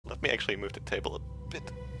actually move the table a bit.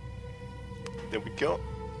 There we go.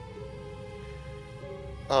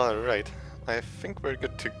 Alright, I think we're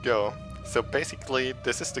good to go. So basically,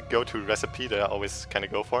 this is the go-to recipe that I always kind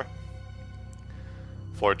of go for.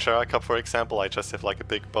 For Chara cup, for example, I just have like a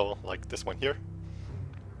big bowl like this one here,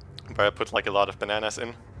 where I put like a lot of bananas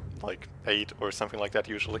in, like 8 or something like that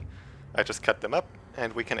usually. I just cut them up,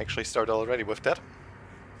 and we can actually start already with that.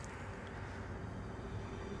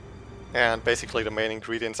 And basically the main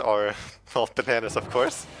ingredients are, well, bananas of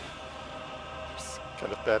course. There's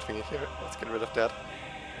kind of bad thing here, let's get rid of that.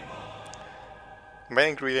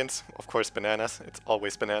 Main ingredients, of course, bananas. It's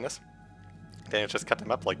always bananas. Then you just cut them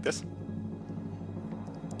up like this.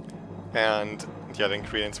 And the other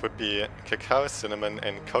ingredients would be cacao, cinnamon,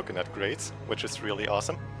 and coconut grates, which is really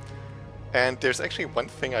awesome. And there's actually one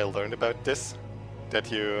thing I learned about this that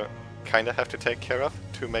you kinda have to take care of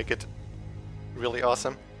to make it really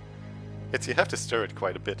awesome. It's you have to stir it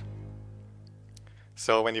quite a bit.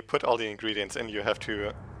 So when you put all the ingredients in, you have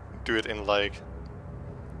to do it in like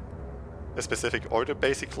a specific order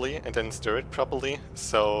basically, and then stir it properly,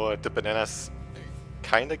 so the bananas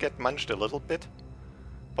kinda get munched a little bit.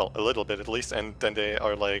 Well, a little bit at least, and then they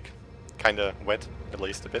are like kinda wet, at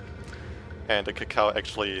least a bit. And the cacao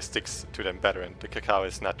actually sticks to them better, and the cacao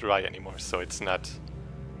is not dry anymore, so it's not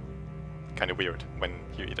kinda weird when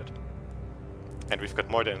you eat it. And we've got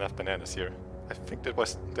more than enough bananas here. I think there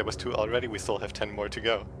was 2 already, we still have 10 more to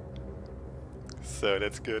go. So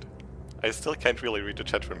that's good. I still can't really read the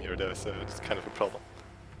chat from here though, so it's kind of a problem.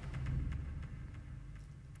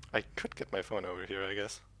 I could get my phone over here, I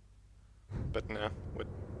guess. But no, would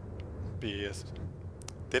be...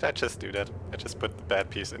 Did I just do that? I just put the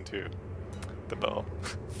bad piece into the bowl.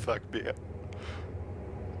 Fuck me.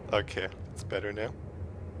 Okay, it's better now.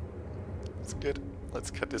 It's good.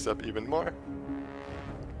 Let's cut this up even more.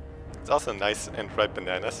 It's also nice and ripe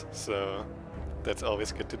bananas, so that's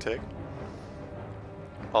always good to take.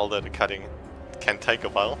 Although the cutting can take a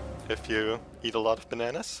while if you eat a lot of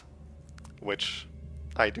bananas, which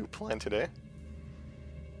I do plan today.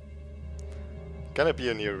 Gonna be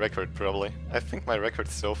a new record probably. I think my record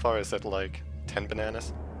so far is at like 10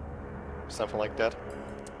 bananas, something like that.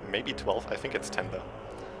 Maybe 12, I think it's 10 though.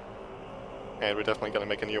 And we're definitely gonna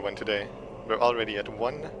make a new one today. We're already at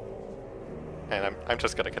 1, and I'm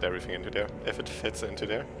just gonna cut everything into there. If it fits into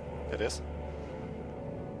there, it is.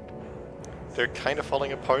 They're kind of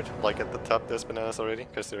falling apart, like at the top there's bananas already,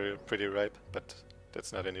 because they're pretty ripe, but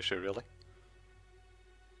that's not an issue really.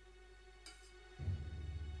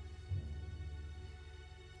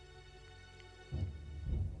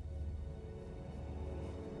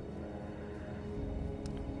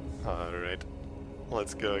 Alright,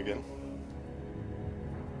 let's go again.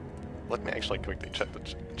 Let me actually quickly check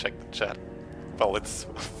the chat. Well, it's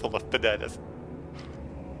full of bananas.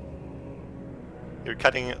 You're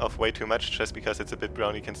cutting off way too much just because it's a bit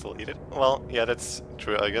brown, you can still eat it. Well, yeah, that's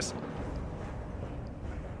true, I guess.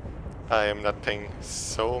 I am not paying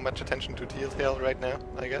so much attention to detail right now,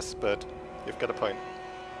 I guess, but you've got a point.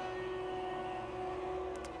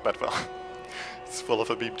 But well, it's full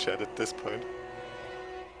of a beep chat at this point.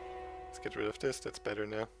 Let's get rid of this, that's better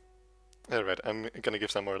now. Alright, I'm gonna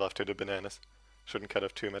give some more love to the bananas. Shouldn't cut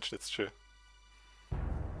off too much, that's true.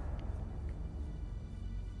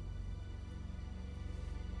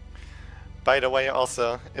 By the way,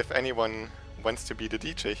 also, if anyone wants to be the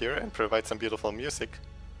DJ here and provide some beautiful music,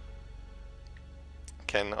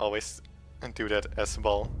 can always do that as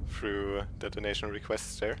well through the donation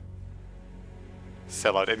requests there.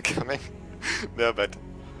 Sellout incoming. No, but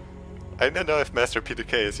I don't know if Master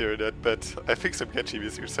P2K is here or not, but I think some catchy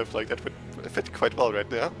music or something like that would fit quite well right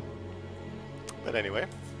now. But anyway.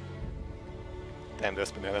 Damn,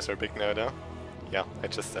 those bananas are big now though. Yeah, I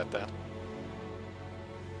just said that.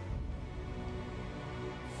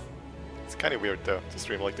 It's kind of weird though, to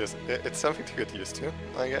stream like this. It's something to get used to,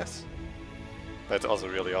 I guess. But it's also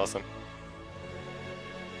really awesome.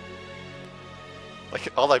 Like,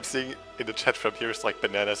 all I'm seeing in the chat from here is like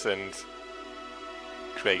bananas and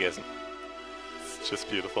Craigism. It's just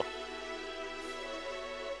beautiful.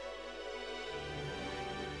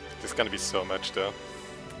 There's gonna be so much though.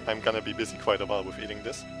 I'm gonna be busy quite a while with eating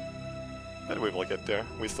this. But we will get there.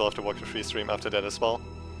 We still have to walk the free stream after that as well,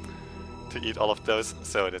 to eat all of those,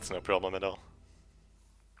 so that's no problem at all.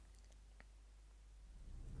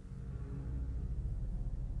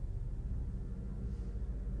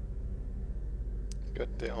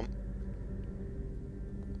 Good, damn.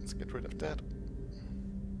 Let's get rid of that.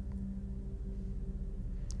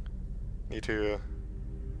 Need to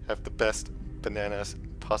have the best bananas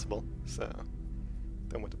possible, so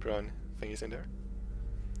don't want the brown thingies in there.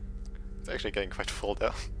 It's actually getting quite full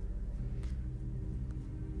though.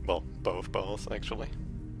 Well, both bowls, actually.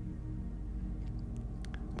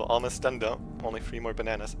 We're almost done though. Only 3 more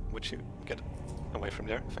bananas. Would you get away from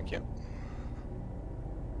there? Thank you.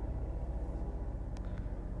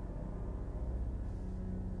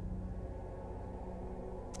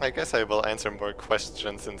 I guess I will answer more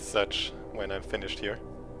questions and such when I'm finished here.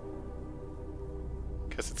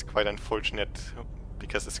 Because it's quite unfortunate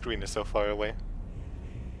because the screen is so far away.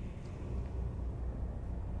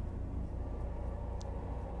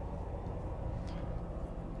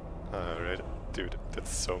 Alright, dude,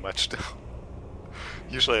 that's so much though.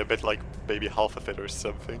 Usually I bet like maybe half of it or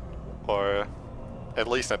something. Or at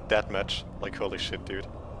least not that much. Like holy shit, dude.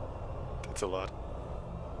 That's a lot.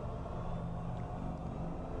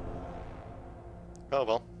 Oh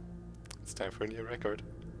well, it's time for a new record.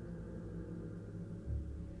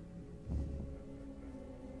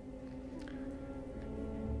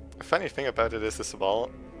 A funny thing about it is as well,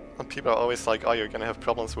 people are always like, oh, you're gonna have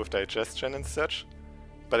problems with digestion and such.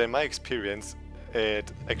 But in my experience, it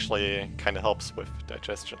actually kinda helps with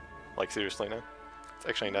digestion. Like seriously now. It's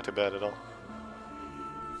actually not too bad at all.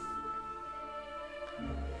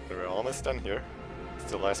 We're almost done here.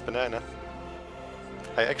 It's the last banana.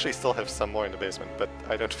 I actually still have some more in the basement, but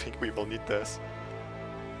I don't think we will need this.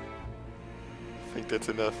 I think that's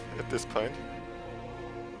enough at this point.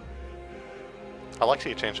 I'll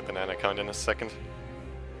actually change the banana count in a second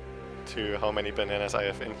to how many bananas I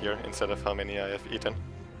have in here instead of how many I have eaten.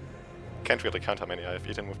 Can't really count how many I have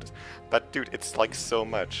eaten with this. But dude, it's like so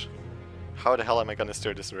much. How the hell am I gonna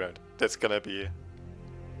stir this around? That's gonna be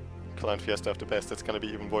Clown Fiesta of the best. That's gonna be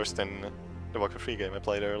even worse than the Walker Free game I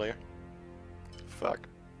played earlier. Fuck.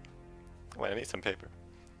 Well, I need some paper.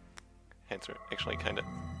 Hands are actually kinda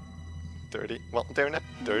dirty. Well, they're not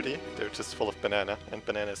dirty, they're just full of banana, and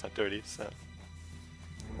banana is not dirty, so...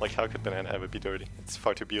 Like, how could banana ever be dirty? It's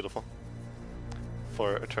far too beautiful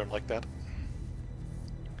for a term like that.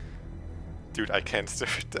 Dude, I can't stir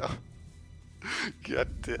it down.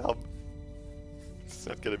 God damn. It's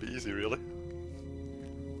not gonna be easy, really.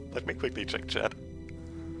 Let me quickly check chat.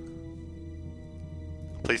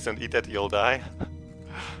 Please don't eat that, you'll die.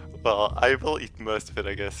 Well, I will eat most of it,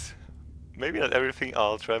 I guess. Maybe not everything,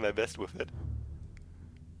 I'll try my best with it.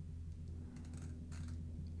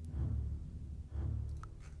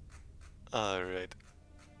 Alright.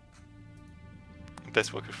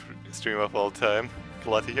 Best Walker stream of all time.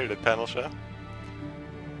 Glad to hear that, panel show.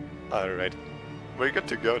 Alright. We're good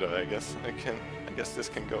to go though, I guess. I guess this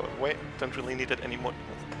can go away. Don't really need it anymore.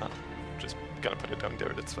 Just gonna put it down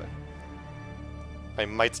there, that's fine. I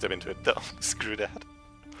might step into it though. Screw that.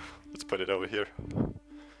 Let's put it over here.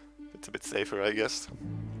 It's a bit safer, I guess.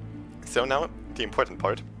 So now, the important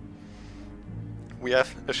part. We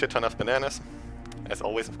have a shit ton of bananas. As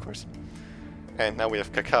always, of course. And now we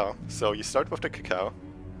have cacao. So you start with the cacao.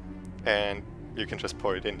 And you can just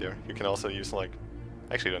pour it in there. You can also use like...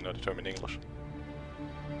 I actually don't know the term in English.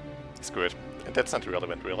 Screw it. And that's not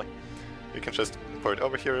relevant, really. You can just pour it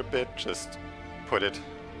over here a bit. Just put it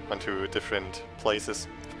onto different places,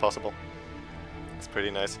 if possible. It's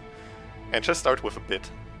pretty nice. And just start with a bit,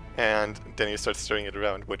 and then you start stirring it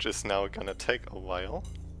around, which is now gonna take a while.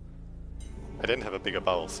 I didn't have a bigger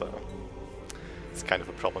bowl, so it's kind of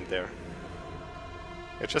a problem there.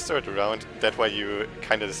 You just stir it around, that way you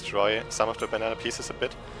kinda destroy some of the banana pieces a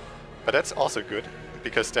bit. But that's also good,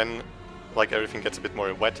 because then like everything gets a bit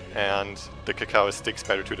more wet and the cacao sticks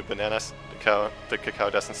better to the bananas. The cacao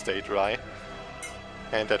doesn't stay dry.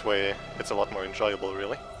 And that way it's a lot more enjoyable,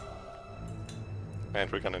 really. And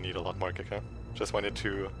we're gonna need a lot more cacao. Just want it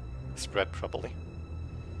to spread properly.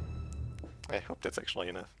 I hope that's actually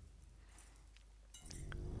enough.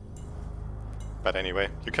 But anyway,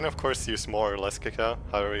 you can of course use more or less cacao,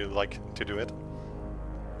 however you like to do it.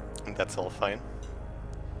 And that's all fine.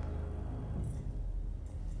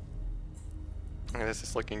 And this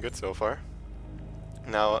is looking good so far.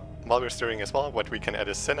 Now, while we're stirring as well, what we can add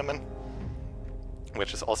is cinnamon.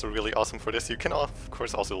 Which is also really awesome for this. You can of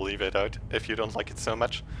course also leave it out if you don't like it so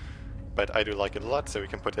much. But I do like it a lot, so we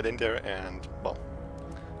can put it in there and, well,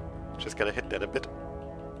 just gotta hit that a bit.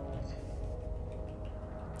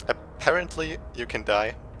 Apparently you can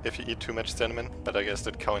die if you eat too much cinnamon, but I guess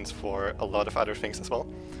that counts for a lot of other things as well.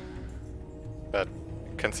 But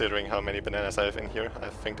considering how many bananas I have in here, I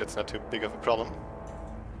think that's not too big of a problem.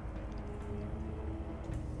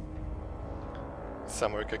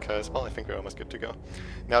 Some more cacao as well, I think we're almost good to go.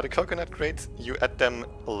 Now the coconut grates, you add them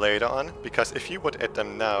later on, because if you would add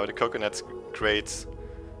them now, the coconut grates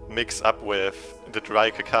mix up with the dry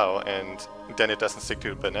cacao and then it doesn't stick to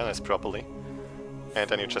the bananas properly. And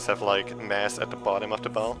then you just have like mass at the bottom of the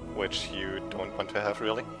bowl, which you don't want to have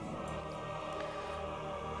really.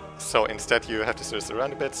 So instead you have to stir this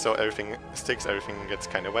around a bit so everything sticks, everything gets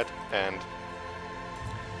kind of wet, and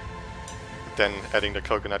then adding the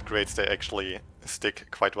coconut grates, they actually stick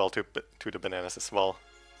quite well to the bananas as well,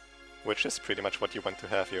 which is pretty much what you want to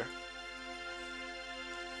have here.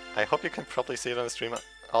 I hope you can probably see it on the stream.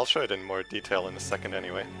 I'll show it in more detail in a second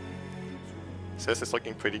anyway. So this is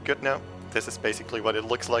looking pretty good now. This is basically what it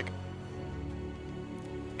looks like.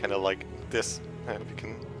 Kinda like this. I hope you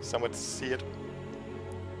can somewhat see it.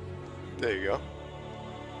 There you go.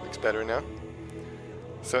 Looks better now.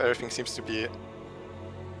 So everything seems to be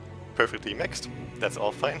perfectly mixed. That's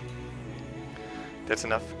all fine. That's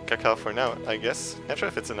enough cacao for now, I guess. Not sure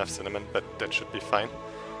if it's enough cinnamon, but that should be fine.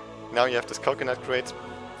 Now you have this coconut grate.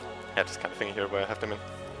 I have this kind of thing here where I have them in.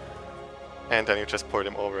 And then you just pour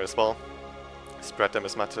them over as well. Spread them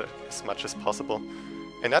as much as possible.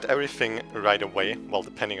 And not everything right away, well,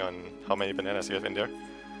 depending on how many bananas you have in there.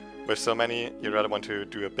 With so many, you rather want to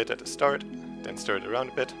do a bit at the start, then stir it around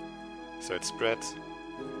a bit, so it spreads,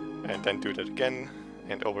 and then do that again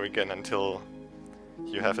and over again until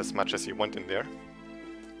you have as much as you want in there.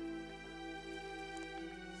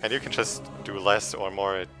 And you can just do less or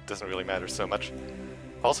more, it doesn't really matter so much.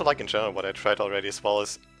 Also, like in general, what I tried already as well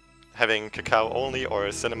is having cacao only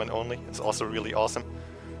or cinnamon only is also really awesome.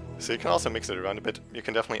 So you can also mix it around a bit. You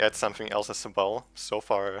can definitely add something else as well. So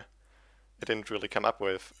far, I didn't really come up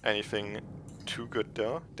with anything too good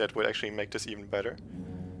though that would actually make this even better.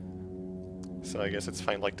 So I guess it's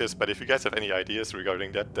fine like this, but if you guys have any ideas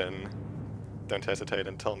regarding that, then don't hesitate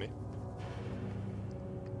and tell me.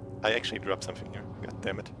 I actually dropped something here, god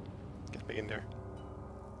damn it. Get me in there.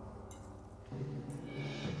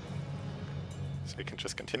 So we can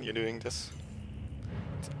just continue doing this.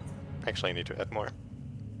 Actually I need to add more.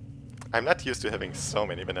 I'm not used to having so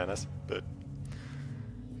many bananas, but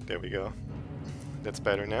there we go. That's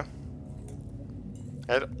better now.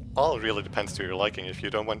 It all really depends to your liking. If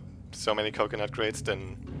you don't want so many coconut grates,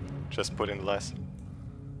 then just put in less.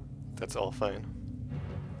 That's all fine.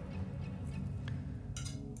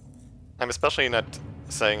 I'm especially not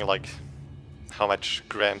saying like how much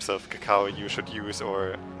grams of cacao you should use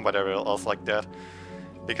or whatever else like that,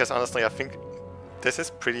 because honestly I think this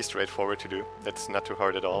is pretty straightforward to do. It's not too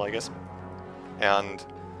hard at all, I guess. And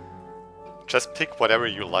just pick whatever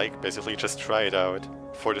you like, basically just try it out.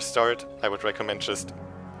 For the start, I would recommend just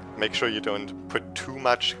make sure you don't put too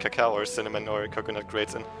much cacao or cinnamon or coconut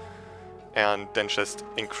grates in, and then just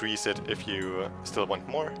increase it if you still want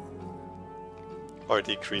more, or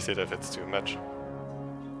decrease it if it's too much,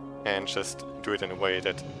 and just do it in a way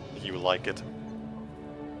that you like it.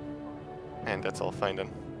 And that's all fine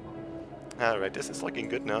then. Alright, this is looking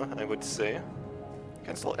good now, I would say.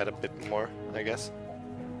 Can still add a bit more, I guess.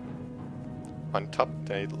 On top,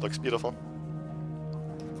 then it looks beautiful.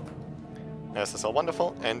 This is all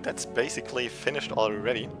wonderful, and that's basically finished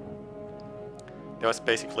already. That was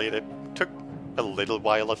basically it. It took a little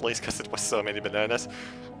while at least, because it was so many bananas.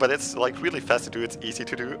 But it's like really fast to do, it's easy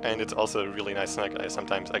to do, and it's also a really nice snack. I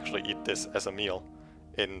sometimes actually eat this as a meal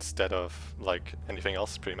instead of like anything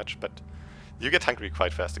else pretty much, but you get hungry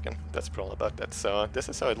quite fast again. That's all about that. So this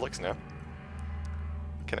is how it looks now.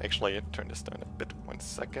 Can actually turn this down a bit, 1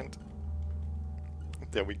 second.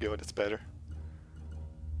 There we go, that's better.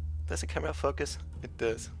 Does the camera focus? It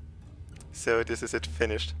does. So this is it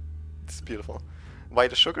finished. It's beautiful. Why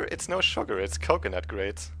the sugar? It's no sugar, it's coconut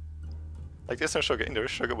grates. Like there's no sugar in there,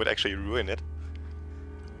 sugar would actually ruin it.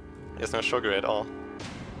 There's no sugar at all.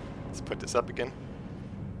 Let's put this up again.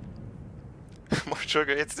 More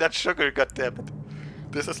sugar, it's not sugar, goddammit.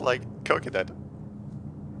 This is like coconut.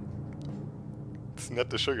 It's not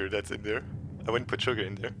the sugar that's in there. I wouldn't put sugar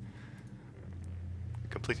in there.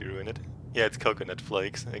 Completely ruin it. Yeah, it's coconut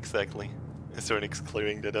flakes, exactly. Cernix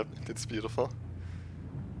clearing that up, that's beautiful.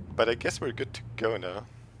 But I guess we're good to go now.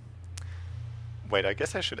 Wait, I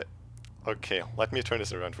guess I should... Okay, let me turn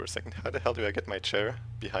this around for a second. How the hell do I get my chair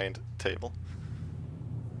behind the table?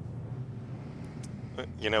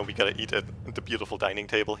 You know, we gotta eat at the beautiful dining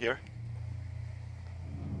table here.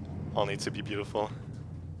 All needs to be beautiful.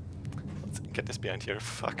 Let's get this behind here,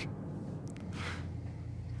 fuck.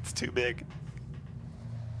 It's too big.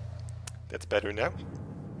 That's better now.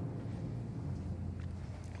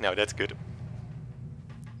 Now that's good.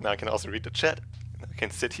 Now I can also read the chat. I can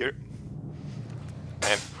sit here.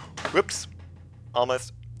 And whoops!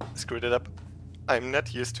 Almost screwed it up. I'm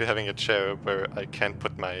not used to having a chair where I can't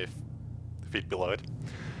put my feet below it.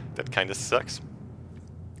 That kinda sucks.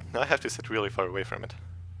 Now I have to sit really far away from it.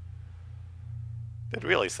 That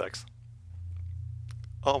really sucks.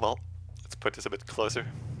 Oh well, let's put this a bit closer.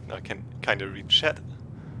 Now I can kinda read chat.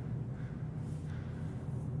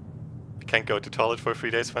 I Can't go to toilet for 3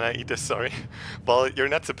 days when I eat this, sorry. Well, you're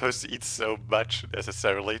not supposed to eat so much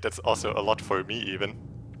necessarily, that's also a lot for me even.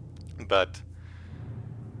 But,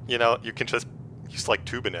 you know, you can just use like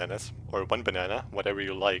 2 bananas, or 1 banana, whatever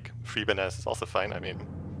you like. 3 bananas is also fine, I mean,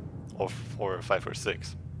 or 4 or 5 or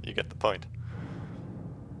 6, you get the point.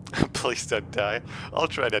 Please don't die, I'll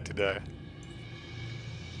try not to die.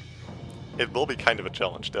 It will be kind of a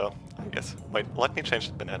challenge though, I guess. Wait, let me change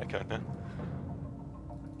the banana count now.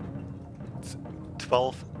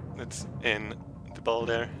 12, it's in the bowl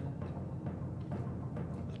there.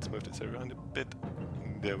 Let's move this around a bit.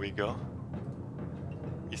 There we go.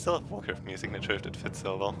 We still have Warcraft music, not sure if that fits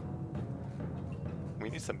so well. We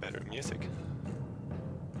need some better music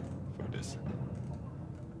for this.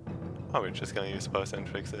 Oh, we're just gonna use power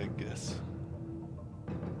soundtracks, I guess.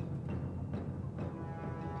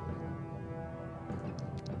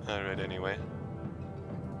 Alright, anyway.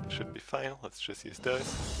 Should be fine, let's just use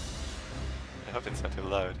those. I hope it's not too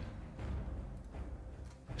loud.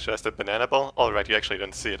 Should I the banana ball? Alright, you actually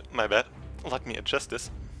don't see it. My bad. Let me adjust this.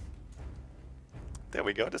 There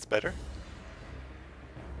we go, that's better.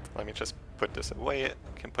 Let me just put this away. I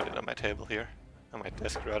can put it on my table here. On my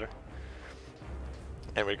desk, rather.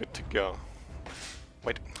 And we're good to go.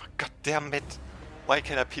 Wait, oh, god damn it! Why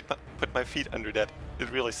can't I put my feet under that? It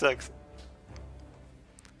really sucks.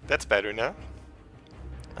 That's better now.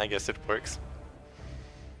 I guess it works.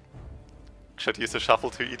 Should use a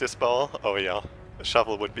shovel to eat this ball? Oh yeah, a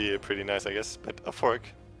shovel would be pretty nice I guess, but a fork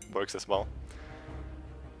works as well.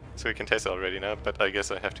 So we can taste it already now, but I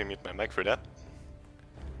guess I have to mute my mic for that.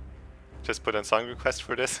 Just put in song request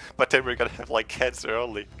for this, but then we're gonna have like cats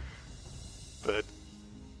early. But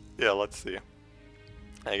yeah, let's see.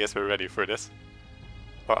 I guess we're ready for this.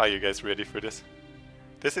 Or are you guys ready for this?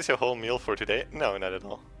 This is your whole meal for today? No, not at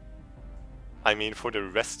all. I mean for the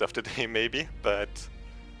rest of the day maybe, but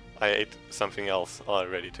I ate something else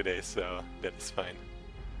already today, so that is fine.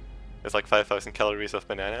 There's like 5,000 calories of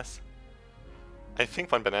bananas. I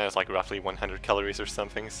think 1 banana is like roughly 100 calories or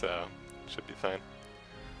something, so should be fine.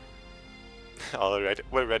 Alright,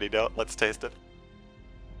 we're ready though, let's taste it.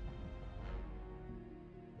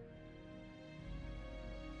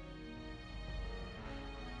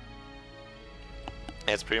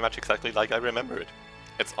 It's pretty much exactly like I remember it.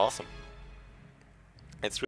 It's awesome.